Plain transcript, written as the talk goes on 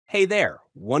Hey there,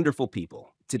 wonderful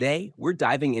people. Today, we're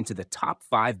diving into the top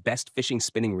 5 best fishing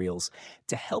spinning reels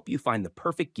to help you find the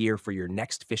perfect gear for your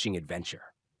next fishing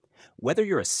adventure. Whether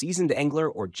you're a seasoned angler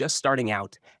or just starting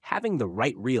out, having the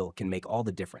right reel can make all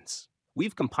the difference.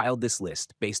 We've compiled this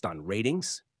list based on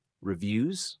ratings,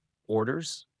 reviews,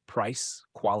 orders, price,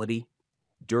 quality,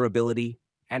 durability,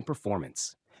 and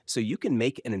performance, so you can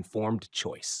make an informed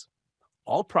choice.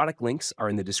 All product links are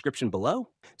in the description below,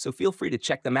 so feel free to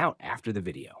check them out after the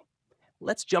video.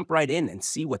 Let's jump right in and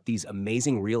see what these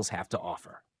amazing reels have to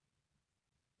offer.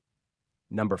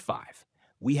 Number 5.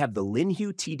 We have the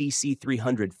LINNHUE TDC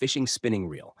 300 Fishing Spinning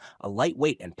Reel, a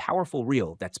lightweight and powerful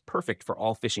reel that's perfect for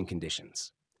all fishing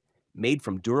conditions. Made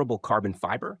from durable carbon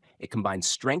fiber, it combines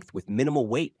strength with minimal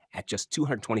weight at just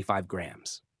 225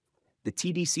 grams. The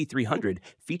TDC 300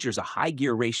 features a high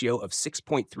gear ratio of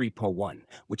 6.3:1,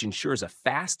 which ensures a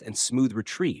fast and smooth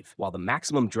retrieve, while the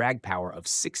maximum drag power of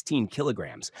 16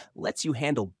 kilograms lets you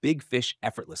handle big fish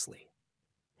effortlessly.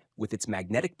 With its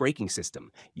magnetic braking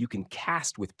system, you can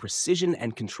cast with precision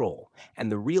and control,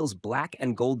 and the reel's black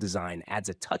and gold design adds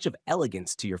a touch of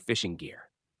elegance to your fishing gear.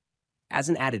 As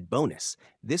an added bonus,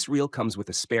 this reel comes with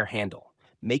a spare handle,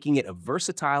 making it a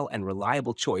versatile and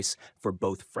reliable choice for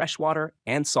both freshwater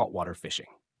and saltwater fishing.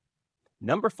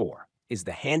 Number 4 is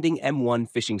the Handing M1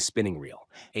 Fishing Spinning Reel,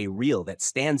 a reel that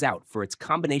stands out for its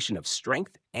combination of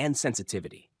strength and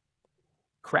sensitivity.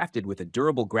 Crafted with a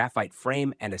durable graphite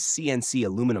frame and a CNC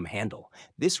aluminum handle,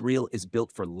 this reel is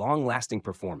built for long-lasting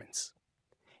performance.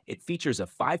 It features a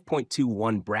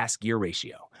 5.21 brass gear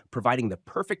ratio, providing the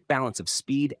perfect balance of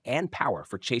speed and power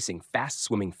for chasing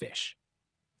fast-swimming fish.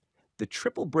 The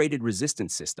triple braided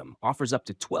resistance system offers up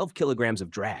to 12 kilograms of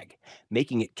drag,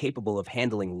 making it capable of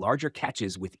handling larger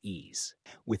catches with ease.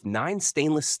 With 9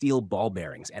 stainless steel ball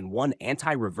bearings and 1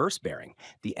 anti-reverse bearing,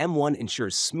 the M1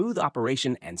 ensures smooth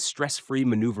operation and stress-free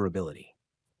maneuverability.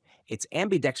 Its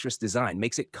ambidextrous design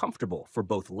makes it comfortable for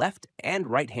both left and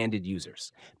right-handed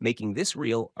users, making this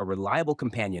reel a reliable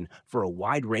companion for a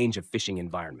wide range of fishing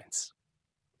environments.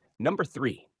 Number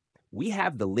 3. We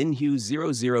have the LINNHUE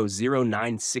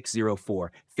 0009604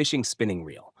 Fishing Spinning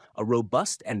Reel, a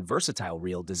robust and versatile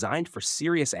reel designed for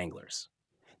serious anglers.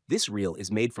 This reel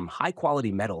is made from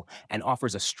high-quality metal and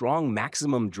offers a strong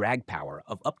maximum drag power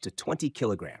of up to 20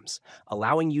 kilograms,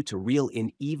 allowing you to reel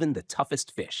in even the toughest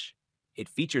fish. It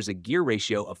features a gear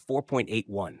ratio of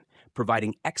 4.81,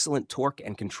 providing excellent torque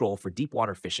and control for deep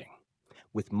water fishing.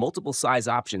 With multiple size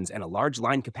options and a large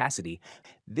line capacity,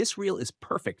 this reel is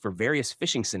perfect for various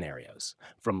fishing scenarios,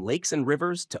 from lakes and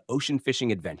rivers to ocean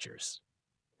fishing adventures.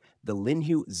 The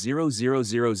LINNHUE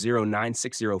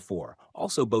 0009604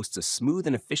 also boasts a smooth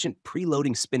and efficient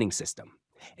preloading spinning system,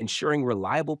 ensuring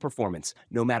reliable performance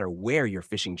no matter where your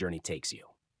fishing journey takes you.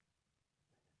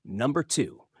 Number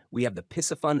 2, we have the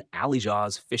Piscifun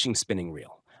Alijoz Fishing Spinning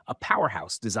Reel, a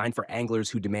powerhouse designed for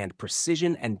anglers who demand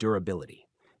precision and durability.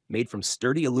 Made from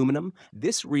sturdy aluminum,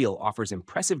 this reel offers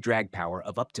impressive drag power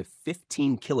of up to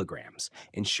 15 kilograms,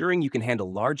 ensuring you can handle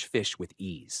large fish with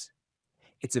ease.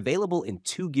 It's available in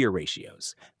 2 gear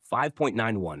ratios,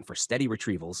 5.91 for steady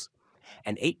retrievals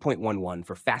and 8.11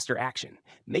 for faster action,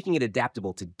 making it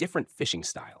adaptable to different fishing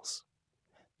styles.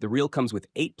 The reel comes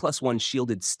with 8+1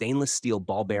 shielded stainless steel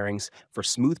ball bearings for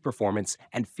smooth performance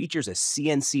and features a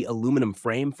CNC aluminum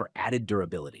frame for added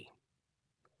durability.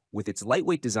 With its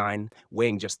lightweight design,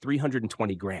 weighing just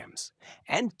 320 grams,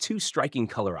 and 2 striking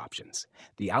color options,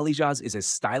 the Alijoz is as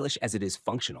stylish as it is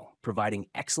functional, providing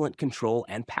excellent control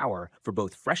and power for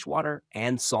both freshwater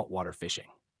and saltwater fishing.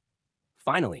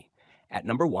 Finally, at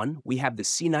number 1, we have the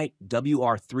SeaKnight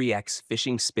WR3X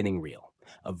Fishing Spinning Reel,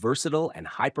 a versatile and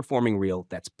high-performing reel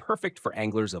that's perfect for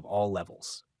anglers of all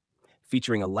levels.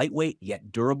 Featuring a lightweight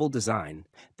yet durable design,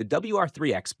 the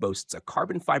WR3X boasts a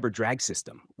carbon fiber drag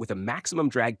system with a maximum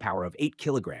drag power of 8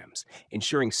 kilograms,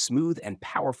 ensuring smooth and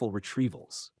powerful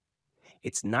retrievals.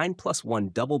 Its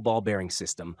 9+1 double ball bearing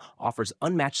system offers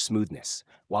unmatched smoothness,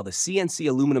 while the CNC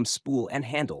aluminum spool and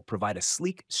handle provide a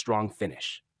sleek, strong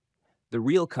finish. The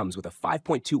reel comes with a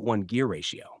 5.21 gear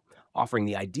ratio, offering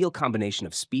the ideal combination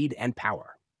of speed and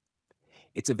power.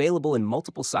 It's available in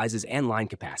multiple sizes and line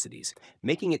capacities,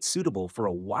 making it suitable for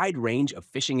a wide range of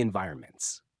fishing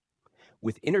environments.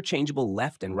 With interchangeable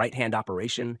left and right-hand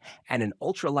operation and an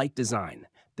ultralight design,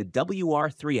 the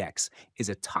WR3X is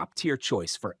a top-tier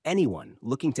choice for anyone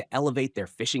looking to elevate their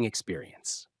fishing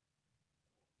experience.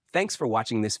 Thanks for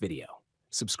watching this video.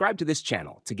 Subscribe to this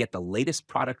channel to get the latest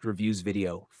product reviews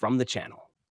video from the channel.